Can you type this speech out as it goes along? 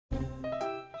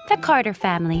The Carter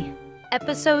Family,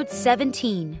 Episode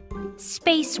 17,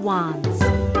 Space Wands.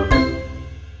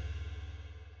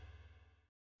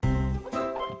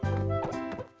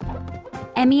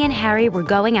 Emmy and Harry were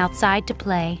going outside to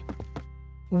play.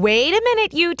 Wait a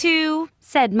minute, you two,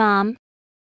 said Mom.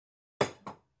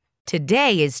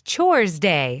 Today is chores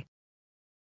day.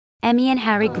 Emmy and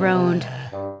Harry groaned.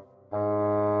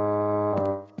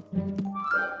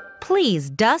 Please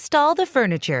dust all the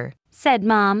furniture, said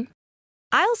Mom.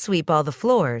 I'll sweep all the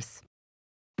floors.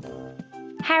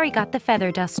 Harry got the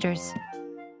feather dusters.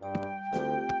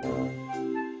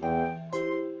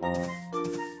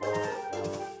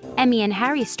 Emmy and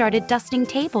Harry started dusting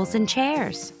tables and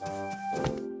chairs.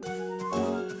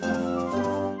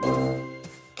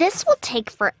 This will take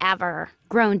forever,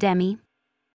 groaned Emmy.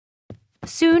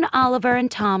 Soon Oliver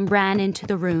and Tom ran into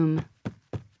the room.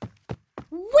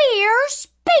 We're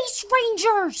Space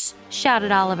Rangers!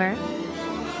 shouted Oliver.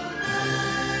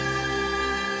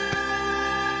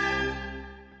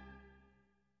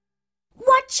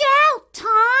 Watch out,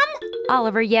 Tom!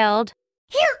 Oliver yelled.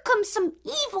 Here come some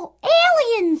evil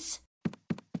aliens!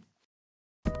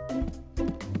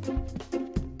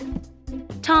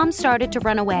 Tom started to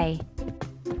run away.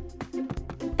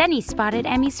 Then he spotted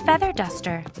Emmy's feather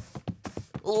duster.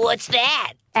 What's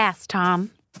that? asked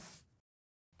Tom.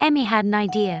 Emmy had an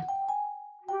idea.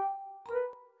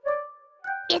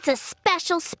 It's a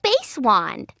special space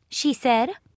wand, she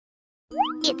said.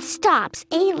 It stops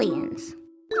aliens.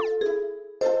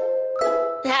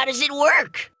 How does it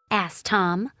work? asked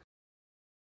Tom.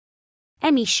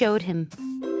 Emmy showed him.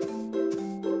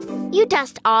 You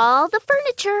dust all the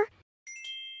furniture.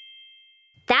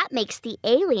 That makes the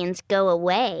aliens go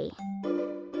away.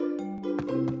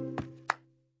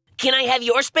 Can I have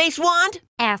your space wand?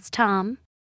 asked Tom.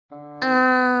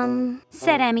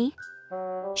 Said Emmy.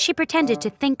 She pretended to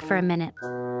think for a minute.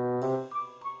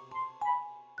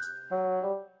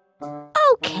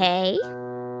 Okay.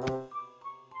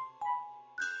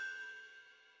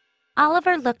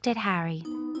 Oliver looked at Harry.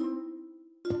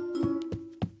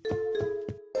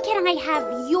 Can I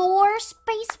have your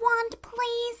space wand,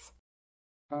 please?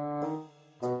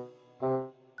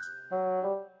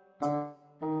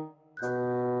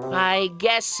 I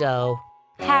guess so.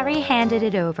 Harry handed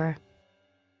it over.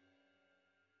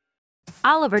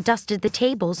 Oliver dusted the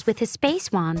tables with his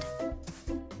space wand.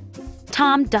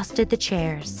 Tom dusted the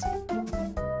chairs.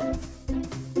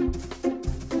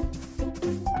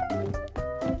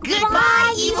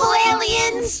 Goodbye, evil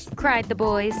aliens! cried the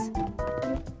boys.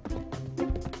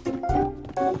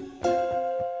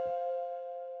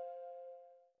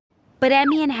 But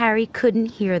Emmy and Harry couldn't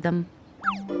hear them.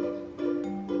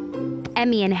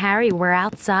 Emmy and Harry were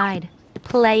outside,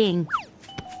 playing.